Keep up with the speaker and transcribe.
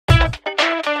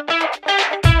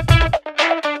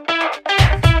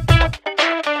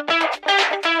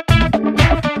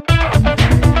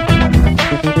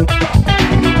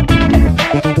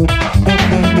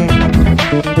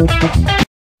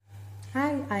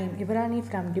I am Ivrani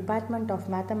from Department of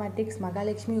Mathematics,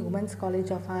 Mahalashmi Women's College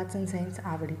of Arts and Science,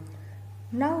 Avadi.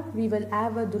 Now we will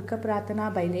have a Durga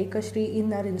Pratana by Lekashri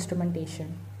in our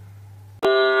instrumentation.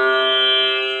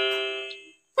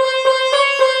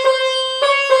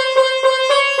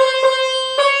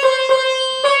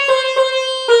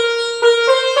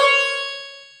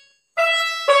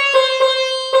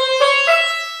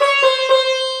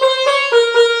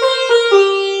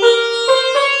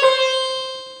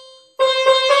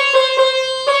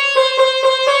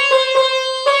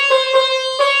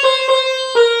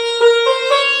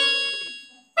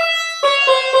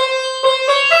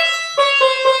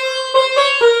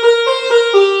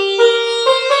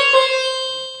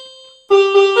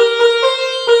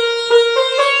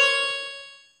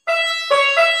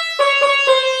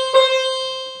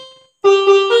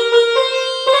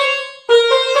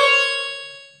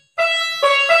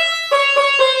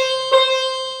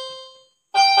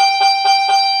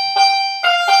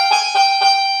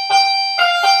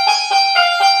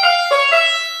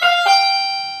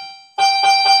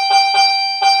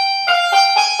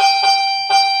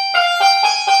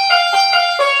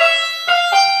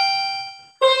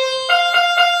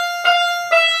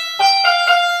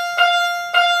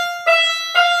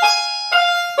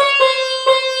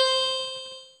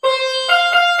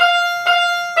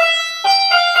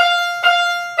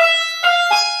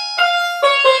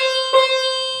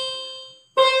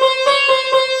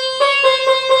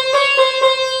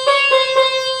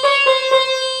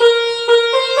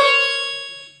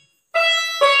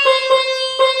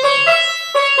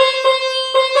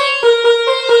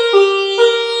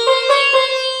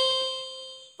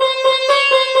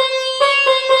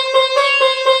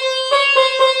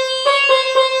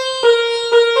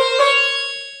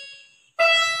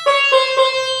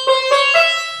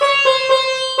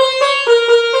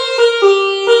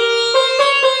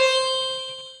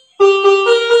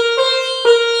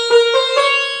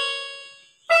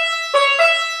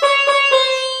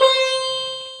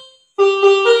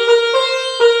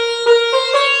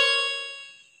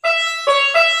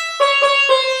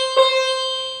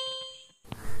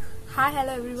 Hi,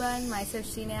 hello everyone. Myself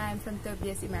Sheena. I am from 3rd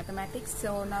BSc Mathematics.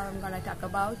 So now I'm going to talk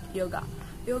about yoga.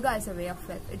 Yoga is a way of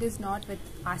life. It is not with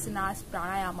asanas,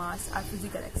 pranayamas or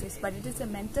physical exercise, but it is a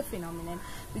mental phenomenon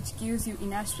which gives you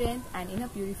inner strength and inner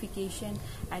purification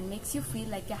and makes you feel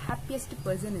like the happiest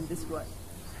person in this world.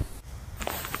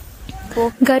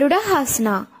 Garuda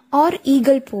Hasana or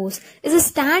eagle pose is a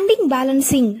standing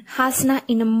balancing hasana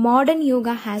in a modern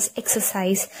yoga has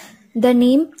exercise. The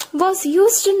name was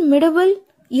used in medieval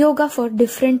yoga for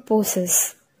different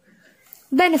poses.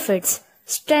 Benefits: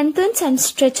 strengthens and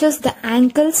stretches the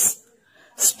ankles,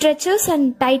 stretches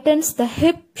and tightens the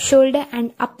hip, shoulder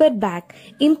and upper back,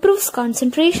 improves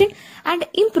concentration and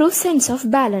improves sense of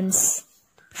balance.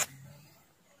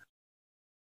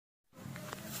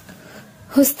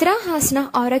 Hustra Hasana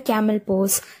or a camel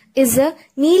pose is a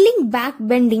kneeling back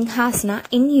bending hasana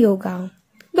in yoga.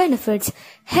 Benefits: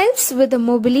 helps with the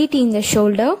mobility in the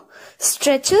shoulder,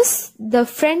 stretches the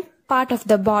front part of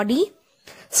the body,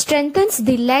 strengthens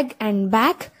the leg and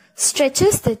back,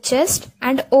 stretches the chest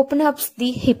and opens up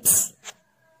the hips.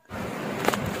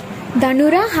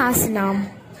 Dhanura Hasana.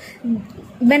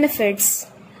 Benefits: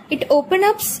 it opens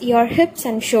up your hips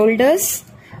and shoulders,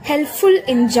 helpful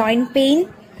in joint pain,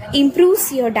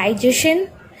 improves your digestion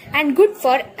and good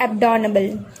for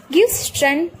abdominal, gives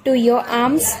strength to your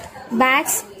arms,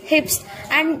 backs, hips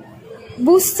and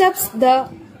boosts up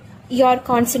your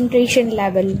concentration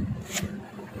level.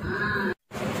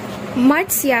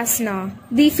 Matsyasana,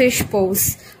 the fish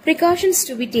pose. Precautions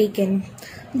to be taken.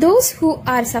 Those who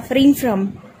are suffering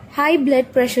from high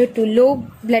blood pressure to low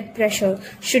blood pressure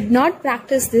should not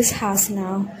practice this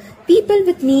hasana. People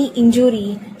with knee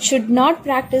injury should not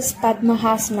practice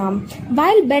Padmahasana.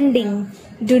 While bending,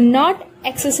 do not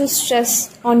excessive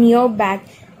stress on your back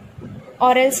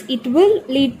or else it will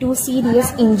lead to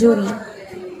serious injury.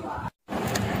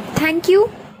 Thank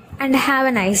you and have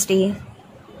a nice day.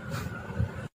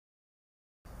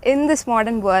 In this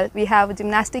modern world, we have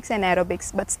gymnastics and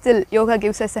aerobics, but still yoga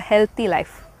gives us a healthy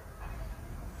life.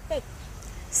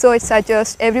 So it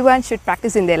suggests everyone should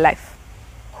practice in their life.